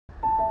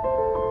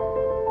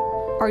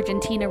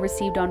Argentina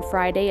received on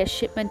Friday a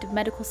shipment of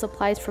medical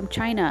supplies from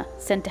China,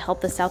 sent to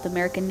help the South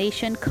American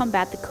nation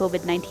combat the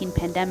COVID-19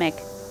 pandemic.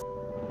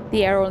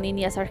 The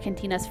Aerolíneas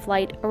Argentinas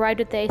flight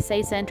arrived at the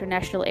Ezeiza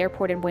International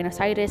Airport in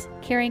Buenos Aires,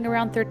 carrying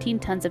around 13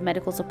 tons of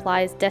medical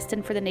supplies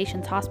destined for the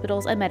nation's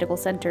hospitals and medical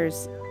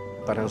centers.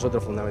 Para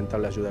nosotros es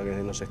fundamental la ayuda que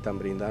nos están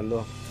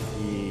brindando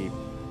y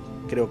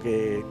creo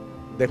que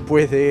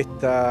después de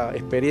esta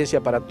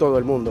experiencia para todo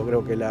el mundo,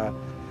 creo que la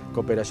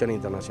cooperación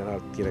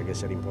internacional tiene que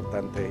ser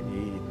importante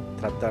y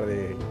tratar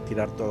de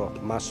tirar todos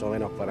más o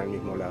menos para el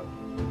mismo lado.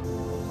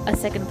 A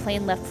second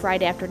plane left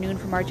Friday afternoon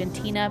from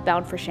Argentina,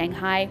 bound for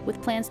Shanghai,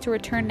 with plans to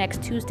return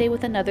next Tuesday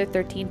with another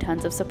 13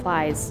 tons of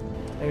supplies.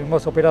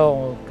 Hemos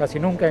operado casi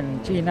nunca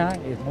en China,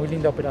 es muy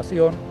linda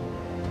operación,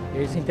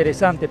 es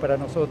interesante para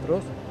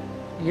nosotros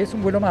y es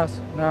un vuelo más,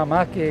 nada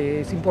más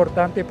que es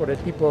importante por el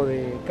tipo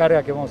de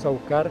carga que vamos a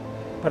buscar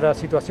para la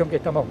situación que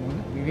estamos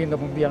viviendo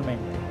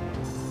mundialmente.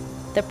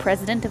 The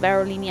president of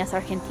Aerolíneas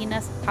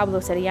Argentinas, Pablo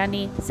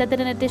Seriani, said that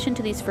in addition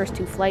to these first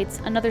two flights,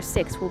 another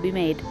 6 will be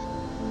made.